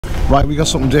Right, we got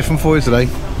something different for you today.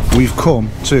 We've come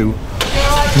to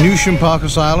Newsham Park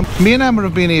Asylum. Me and Emma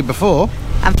have been here before.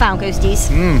 And found ghosties.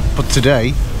 But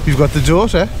today, we've got the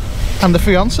daughter and the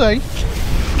fiance.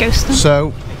 Ghosting.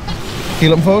 So,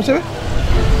 you looking forward to it?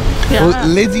 Yeah. Well,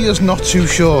 Lydia's not too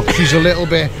sure. She's a little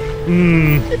bit,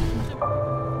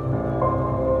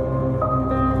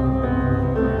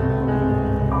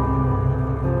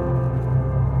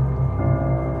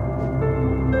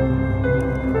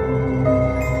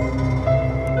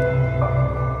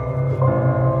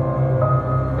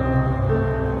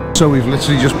 So we've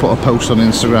literally just put a post on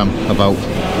Instagram about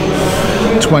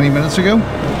 20 minutes ago,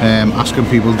 asking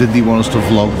people did they want us to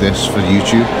vlog this for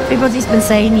YouTube. Everybody's been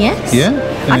saying yes. Yeah.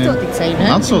 I thought they'd say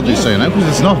no. I thought they'd say no because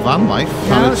it's not van life.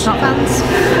 No, it's not vans.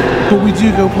 But we do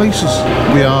go places.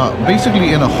 We are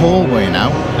basically in a hallway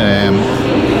now,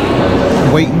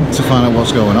 waiting to find out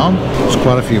what's going on. There's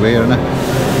quite a few here, isn't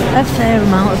there? A fair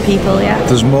amount of people, yeah.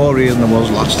 There's more here than there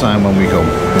was last time when we come.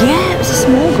 Yeah, it was a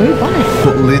small group, wasn't it?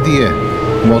 But Lydia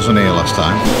wasn't here last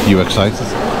time. You excited?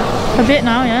 A bit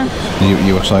now, yeah.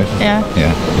 You excited? Yeah.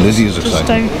 Yeah. Lizzie's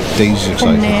excited. Daisy's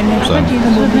excited.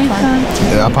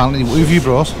 So, apparently, who have you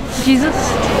brought? Jesus.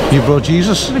 You brought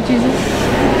Jesus? With Jesus.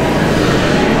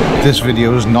 This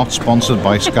video is not sponsored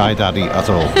by Sky Daddy at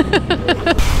all.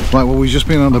 Right, well, we've just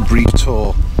been on a brief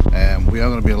tour. We are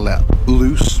going to be let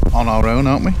loose on our own,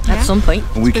 aren't we? At some point.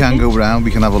 We can go around, we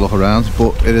can have a look around,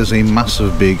 but it is a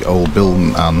massive big old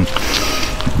building and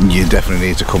you definitely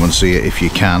need to come and see it if you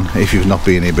can, if you've not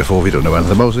been here before, if you don't know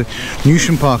anything about it.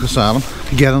 Newsham Park Asylum,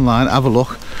 get online, have a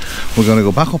look. We're going to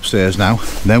go back upstairs now,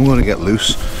 then we're going to get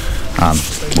loose and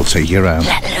we'll take you around.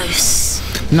 Let loose.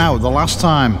 Now, the last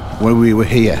time when we were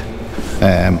here,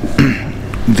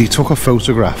 they took a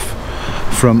photograph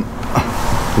from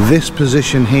this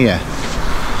position here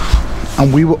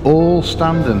and we were all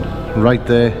standing right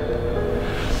there.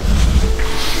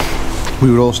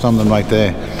 We were all standing right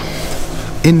there.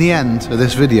 In the end of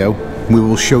this video, we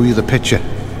will show you the picture.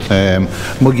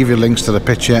 We'll give you links to the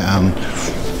picture and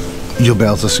you'll be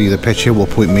able to see the picture. We'll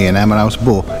put me and Emma out,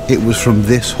 but it was from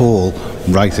this hall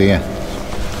right here.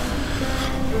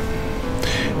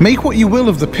 Make what you will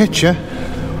of the picture.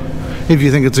 If you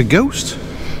think it's a ghost,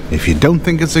 if you don't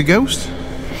think it's a ghost,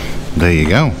 there you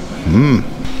go.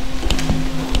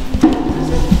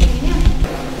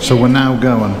 So we're now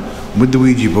going with the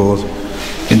Ouija board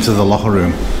into the locker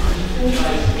room.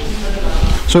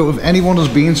 So if anyone has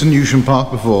been to Newsham Park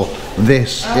before,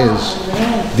 this is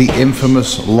the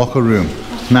infamous locker room.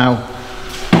 Now,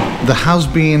 there has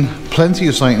been plenty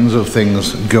of sightings of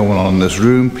things going on in this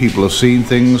room. People have seen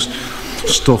things,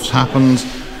 stuff's happened,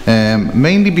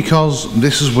 mainly because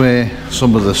this is where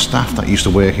some of the staff that used to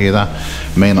work here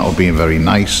that may not have been very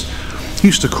nice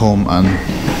used to come and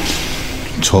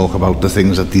talk about the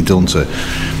things that they'd done to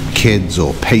kids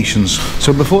or patients.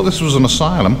 So before this was an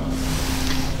asylum,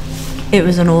 It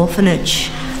was an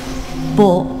orphanage,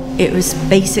 but it was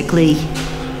basically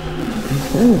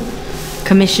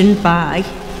commissioned by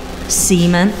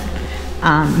seamen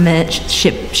and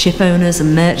ship owners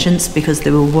and merchants because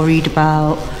they were worried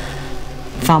about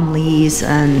families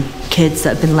and kids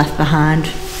that had been left behind.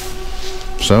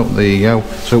 so there you go.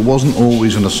 So it wasn't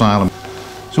always an asylum.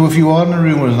 So if you are in a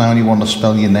room where now and you want to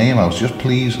spell your name out, just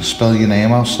please spell your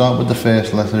name out. Start with the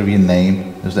first letter of your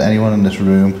name. Is there anyone in this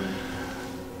room?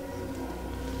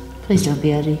 Please don't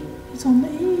be Eddie. It's on the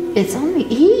E. It's on the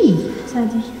E. It's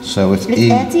Eddie. So it's It's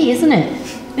E. Eddie, isn't it?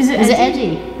 Is it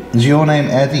Eddie? Is your name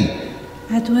Eddie?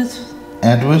 Edward.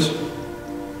 Edward?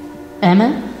 Emma?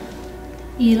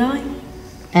 Eli.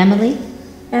 Emily?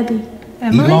 Eddie.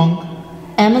 Emily. Elong?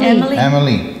 Emily?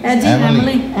 Emily. Eddie.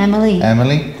 Emily. Emily.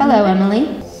 Emily? Hello,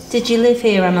 Emily. Did you live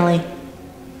here, Emily?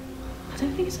 I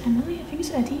don't think it's Emily. I think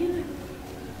it's Eddie. You know.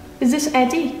 Is this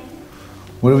Eddie?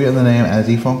 Where are we getting the name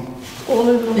Eddie from? All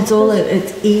over the It's all over,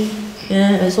 it's E.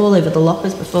 Yeah, it's all over the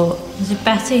lockers before. Is it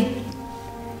Betty?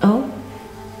 Oh.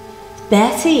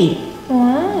 Betty.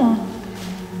 Wow.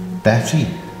 Betty.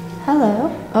 Hello.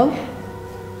 Oh.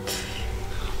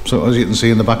 So as you can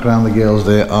see in the background, the girls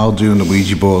there are doing the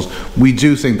Ouija boards. We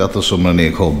do think that there's someone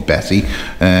here called Betty.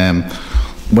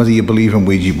 Whether you believe in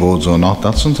Ouija boards or not,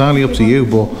 that's entirely up to you,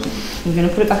 but You're going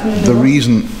to put it back in the the middle?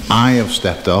 reason I have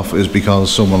stepped off is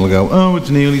because someone will go, oh, it's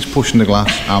Neil, he's pushing the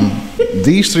glass.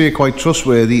 These three are quite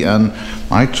trustworthy and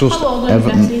I trust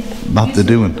everything that they're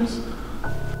doing.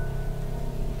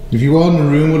 If you are in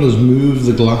the room with us, move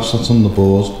the glass that's on the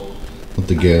board that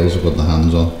the girls have got their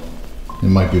hands on. It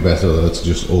might be better that it's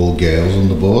just all girls on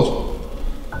the board.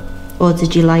 Or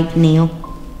did you like Neil?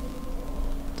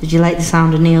 Did you like the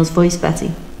sound of Neil's voice,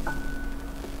 Betty?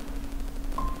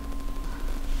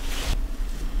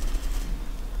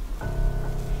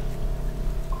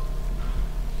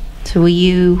 So were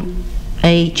you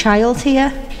a child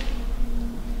here?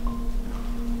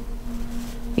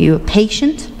 Are you a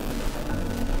patient?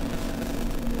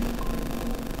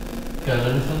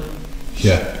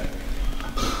 Yeah.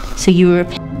 So you were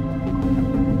a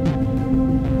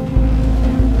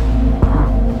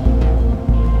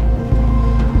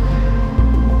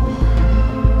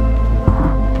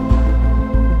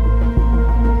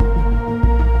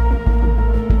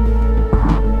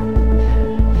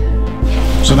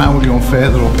So now we're going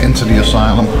further up into the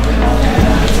asylum,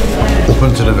 up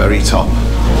into the very top.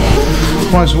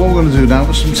 Right, so what we're going to do now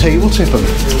is some table tipping.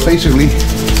 Basically,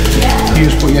 you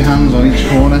just put your hands on each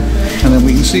corner and then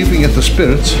we can see if we get the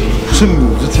spirits to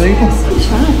move the table.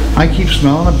 I keep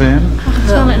smelling a burn. I can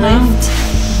smell it now.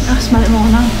 I smell it more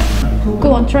now.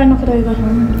 Go on, try and knock it over.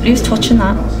 Who's touching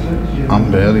that?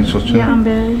 I'm barely touching Yeah, it. I'm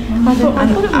barely. I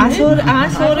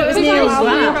thought it was Neil's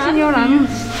wrap. in your hands.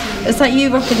 It's like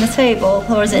you rocking the table,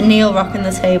 or is it Neil rocking the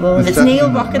table? If it's Neil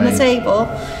definitely rocking the me. table,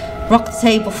 rock the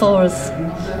table for us.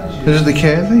 Is it the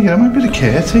caretaker? It might be the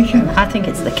caretaker. I think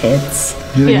it's the kids.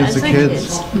 Do you think Yeah, it's the I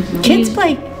think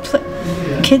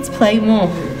kids? Kids play more.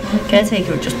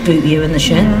 Caretaker would just boot you in the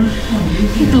shin.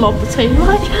 He'd lob the table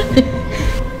like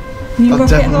You That rock it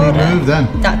definitely harder. moved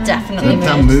then. That definitely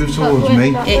That moved. moved towards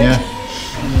me. Yeah.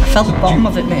 I felt the bottom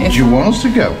of it move. Do you want us to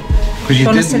go? Because Do you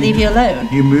want us to leave you alone?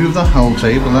 You move that whole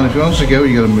table, and then if you want us to go,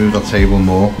 you got to move that table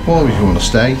more. Or if you want to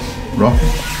stay, rock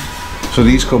it. So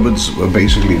these cupboards were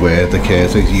basically where the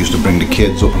caretaker used to bring the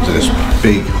kids up into this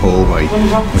big hallway,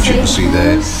 which you can see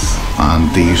there. And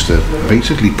they used to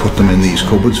basically put them in these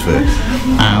cupboards for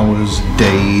hours,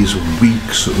 days,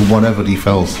 weeks, whatever they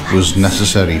felt was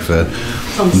necessary for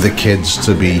the kids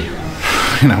to be,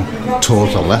 you know,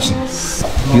 taught a lesson.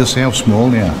 You'll see how small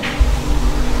they are.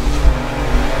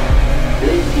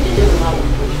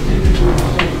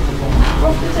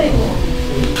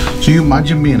 So you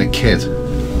imagine being a kid,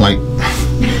 like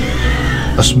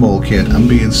a small kid, and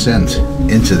being sent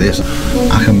into this.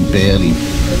 I can barely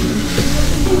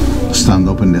stand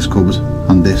up in this cupboard,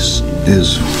 and this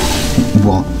is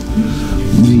what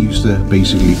we used to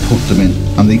basically put them in,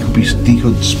 and they could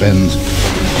spend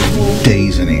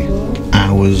days in it,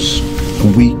 hours,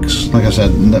 weeks. Like I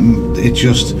said, it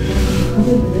just,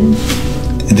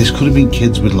 this could have been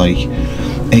kids with like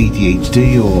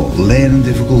ADHD or learning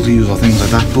difficulties or things like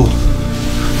that, but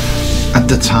at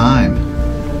the time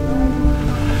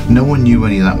no one knew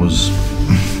any of that was,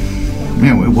 you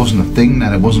know, it wasn't a thing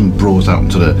then. It wasn't brought out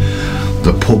into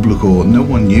the public, or no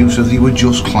one knew, so they were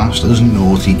just classed as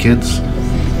naughty kids,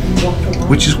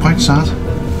 which is quite sad.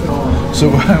 So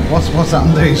what's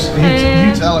happened, Dace?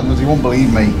 You tell him, because he won't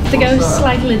believe me. The ghost's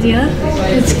like Lydia.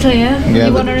 It's clear. Yeah,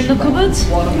 You want her in the cupboard?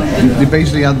 They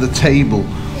basically had the table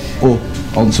up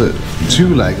onto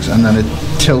two legs and then it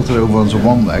tilted over onto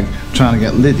one leg, trying to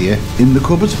get Lydia in the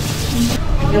cupboard.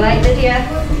 You like Lydia?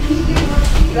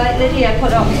 You like Lydia?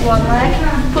 Put it onto one leg.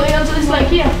 Put it onto this leg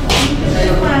here.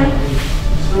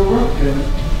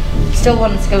 Still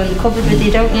wanted to go in the cupboard with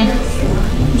you, don't you?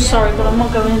 I'm sorry, but I'm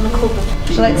not going in the cupboard.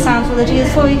 Do you like the sound of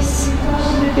Lydia's voice?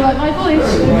 You like my voice?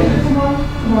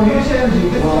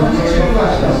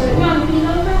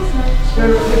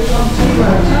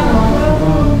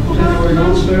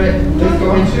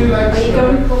 Are you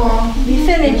going? You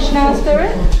finished now,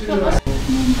 Spirit?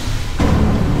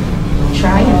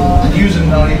 Try it. And you're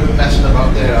not even messing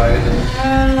about there, are you?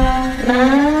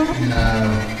 No.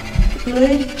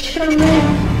 Literally.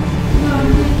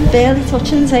 Barely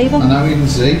touching the table. I know you can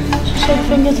see. Shake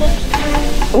fingertips.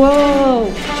 Whoa.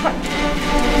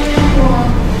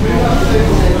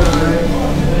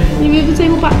 You move the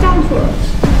table back down for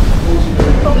us.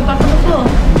 Put it back on the floor.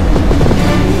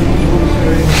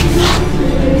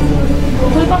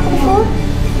 Put it back on the floor.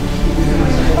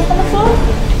 Back on the floor.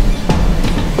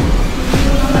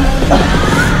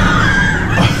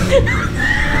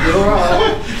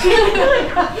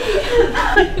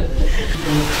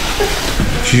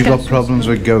 She's got problems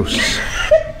with ghosts.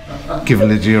 Give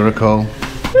Lydia a call.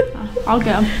 I'll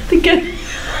get him.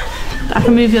 I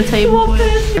can move your table for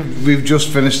you. We've just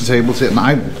finished the table tipping.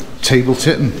 Table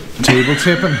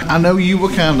tipping. I know you were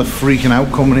kind of freaking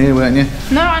out coming here, weren't you?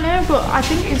 No, I know, but I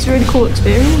think it's a really cool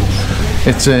experience.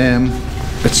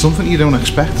 It's something you don't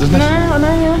expect, isn't it? No, I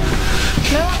know,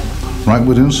 yeah. Right,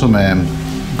 we're doing some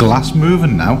glass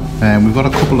moving now, and we've got a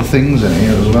couple of things in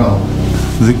here as well.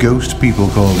 The ghost people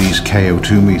call these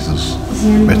KO2 meters.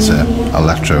 It's an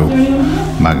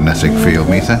electromagnetic field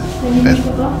meter.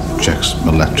 It checks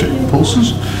electric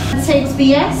pulses. Takes for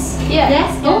yes? Yeah.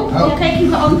 Yes? Oh, Oh. okay, keep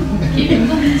it on. Keep it on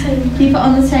the table. Keep it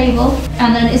on the table.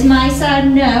 And then is my side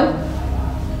no.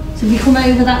 So if you come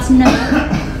over, that's no.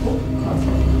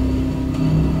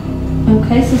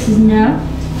 Okay, so this is no.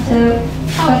 So,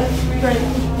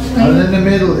 and in the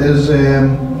middle is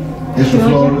the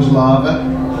floor is lava.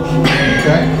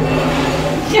 Okay.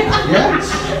 Yes.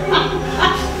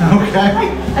 Okay.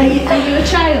 Are you a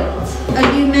child?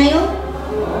 Are you male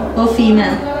or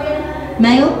female?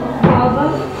 Male? Lava.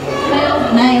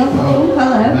 Male. Oh,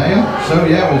 hello. Male. So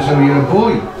yeah, so you're a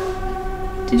boy.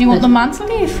 Did you want the man to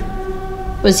leave?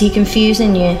 Was he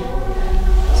confusing you?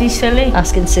 Is he silly?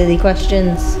 Asking silly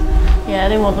questions? Yeah,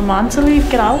 they want the man to leave.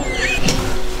 Get out.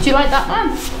 Do you like that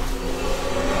man?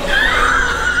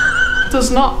 Does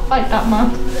not like that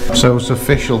man. So it's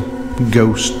official.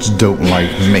 Ghosts don't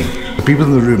like me. The people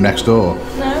in the room next door.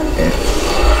 No.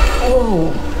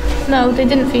 Oh. No, they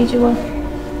didn't feed you well.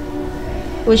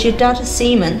 Was your dad a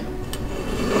seaman?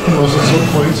 It was at some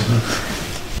point.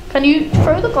 Can you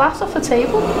throw the glass off the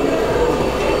table?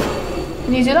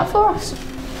 Can you do that for us?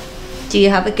 Do you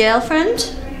have a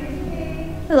girlfriend?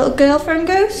 A little girlfriend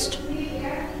ghost?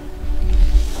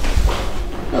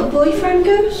 A little boyfriend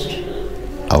ghost?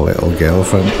 A little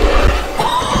girlfriend.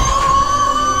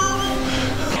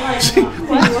 See,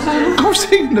 I was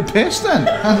taking the piss then.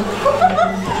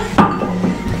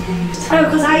 Oh,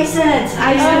 because I said,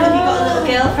 have you got a little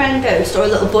girlfriend ghost or a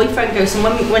little boyfriend ghost? And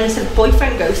when you said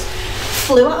boyfriend ghost,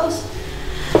 flew at us.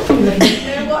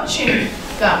 They were watching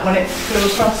that when it flew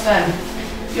across them.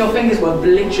 Your fingers were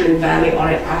literally barely on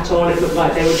it at all. It looked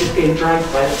like they were just being dragged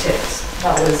by the tips.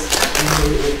 That was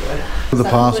really good. The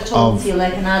part of you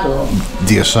like an adult.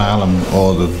 the asylum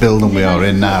or the building we are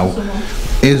in now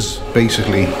is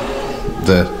basically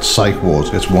the psych wards.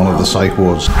 It's one of the psych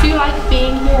wards. Do you like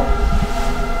being here?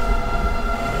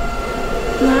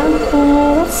 No,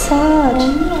 oh, that's sad.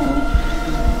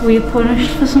 Were you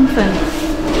punished for something?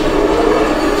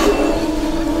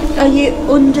 Are you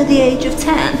under the age of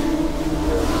 10?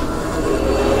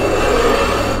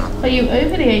 Are you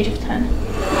over the age of 10?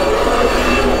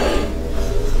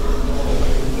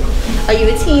 Are you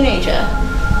a teenager?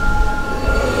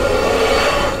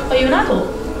 Are you an adult?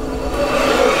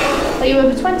 Are you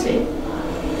over 20?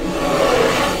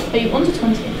 Are you under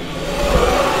 20?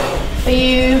 Are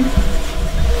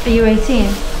you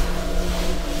 18?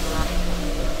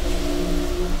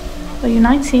 Are you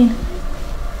 19?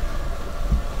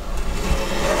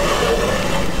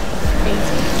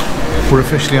 We're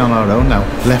officially on our own now,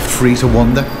 left free to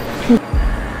wander.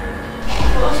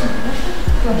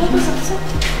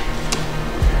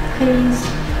 Please.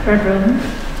 Red room.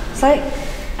 It's like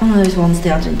one of those ones they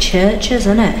had in churches,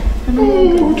 isn't it?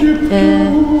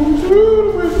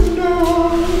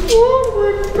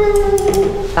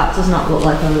 That does not look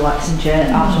like a relaxing church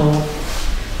at all.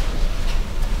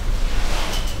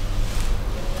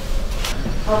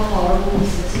 How horrible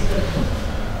is this?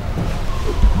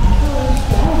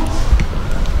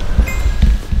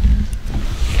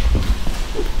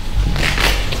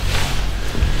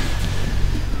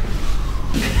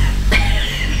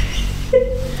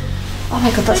 Oh my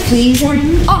god, that's pleasing. Do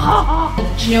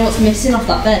you know what's missing off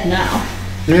that bed now?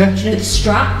 Yeah. Do you know the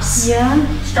straps? Yeah.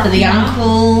 For the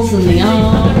ankles and the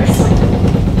arms.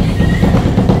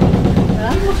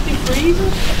 That must be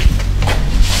freezing.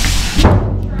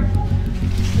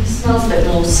 It smells a bit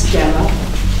more sterile.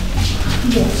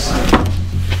 Yes.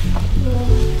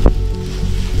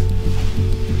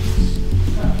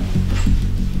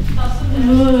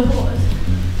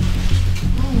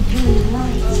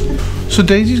 So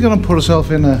Daisy's gonna put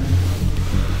herself in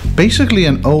basically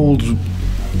an old,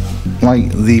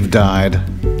 like, they've died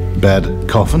bed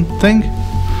coffin thing.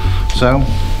 So,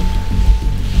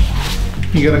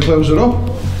 you gonna close it up?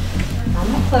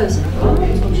 I'm not closing it. I'm not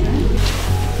touching it.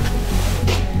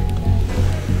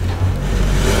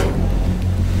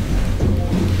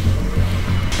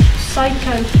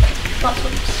 Psycho. That's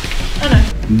what. Oh no.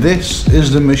 This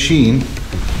is the machine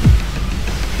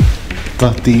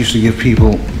that they used to give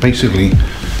people, basically,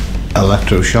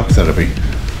 electroshock therapy.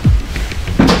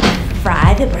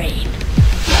 Fry the brain.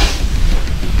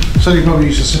 So you probably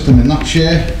used to sit them in that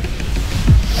chair,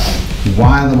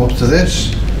 wire them up to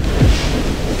this,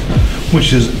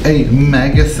 which is a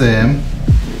mega therm,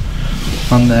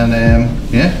 and then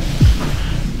yeah,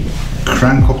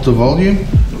 crank up the volume.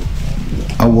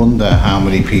 I wonder how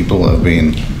many people have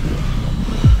been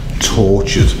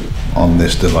tortured on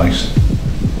this device.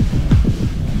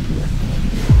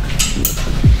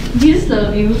 Jesus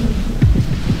love you.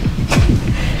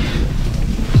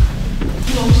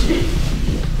 Loves you.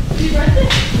 You read it?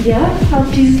 Yeah, how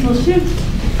Jesus loves you.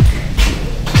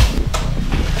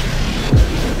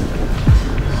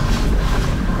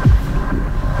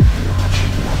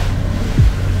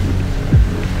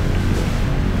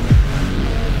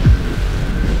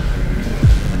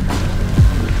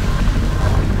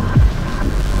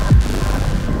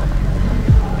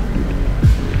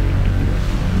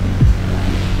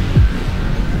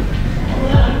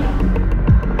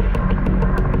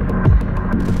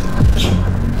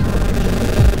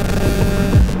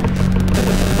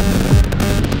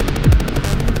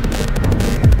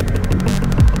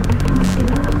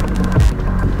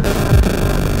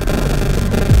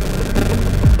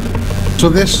 So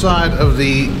this side of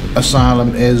the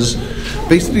asylum is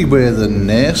basically where the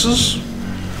nurses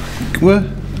were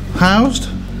housed.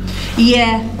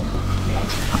 Yeah.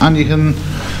 And you can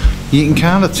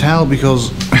kind of tell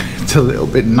because it's a little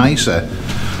bit nicer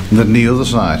than the other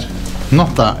side.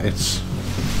 Not that it's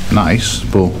nice,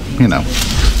 but you know.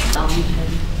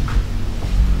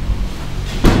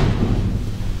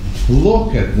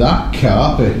 Look at that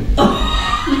carpet.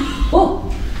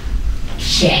 Oh,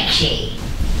 sexy.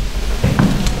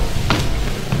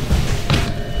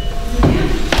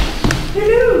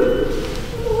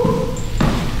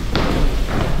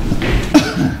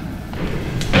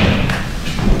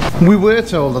 We were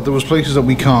told that there was places that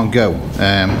we can't go,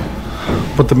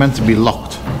 but they're meant to be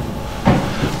locked.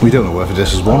 We don't know whether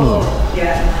this is one of them.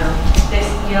 Yeah, no.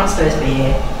 You're not supposed to be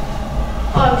here.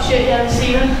 Oh shit, yeah, I've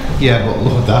seen him. Yeah, but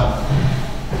look at that.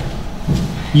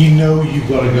 You know you've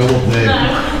got to go up there. No.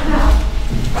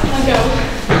 I'll go.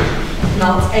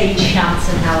 Not a chance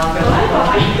in hell I'll go.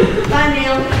 Bye-bye. Bye,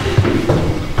 Neil.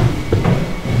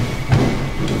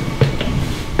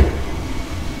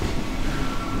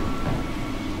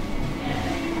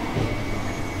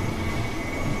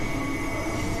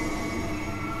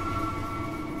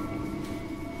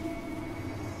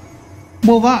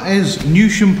 Well, that is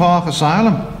Newsham Park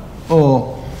Asylum,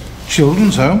 or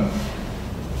children's home.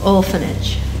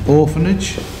 Orphanage.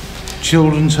 Orphanage,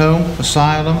 children's home,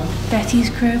 asylum. Betty's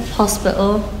crib.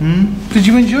 Hospital. Did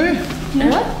you enjoy it?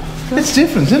 Yeah. It's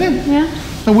different, isn't it? Yeah.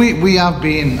 And we have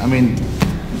been, I mean,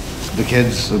 the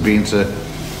kids have been to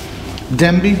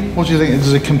Denby. What do you think?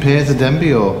 Does it compare to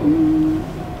Denby or?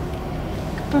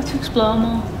 About to explore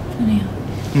more. Anyhow.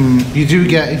 You do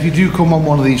get, if you do come on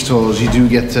one of these tours, you do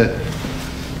get to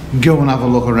go and have a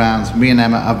look around. Me and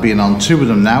Emma have been on 2 of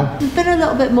them now. There's been a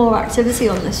little bit more activity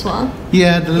on this one.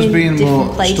 Yeah, there's In been different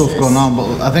more places. stuff going on,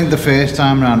 but I think the first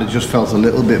time round it just felt a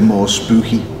little bit more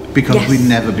spooky because Yes. we'd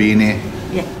never been here.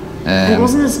 Yeah. It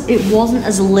wasn't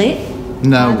as lit.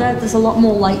 No. Either. There's a lot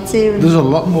more lights here. And There's a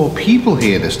lot more people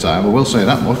here this time, I will say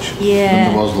that much, Yeah.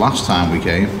 than there was last time we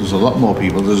came. There's a lot more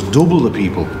people, there's double the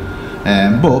people.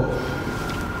 But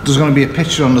there's going to be a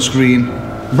picture on the screen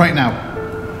right now.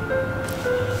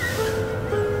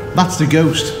 That's the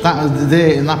ghost. That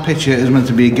there in that picture is meant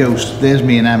to be a ghost. There's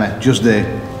me and Emma, just there,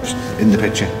 just in the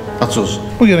picture. That's us.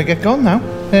 We're going to get gone now.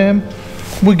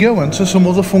 We're going to some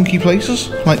other funky places,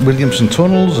 like Williamson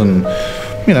Tunnels and,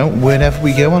 you know, wherever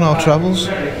we go on our travels.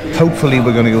 Hopefully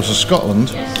we're going to go to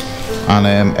Scotland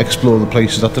and explore the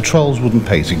places that the trolls wouldn't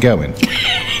pay to go in.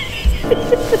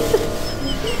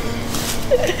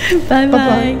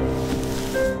 Bye-bye.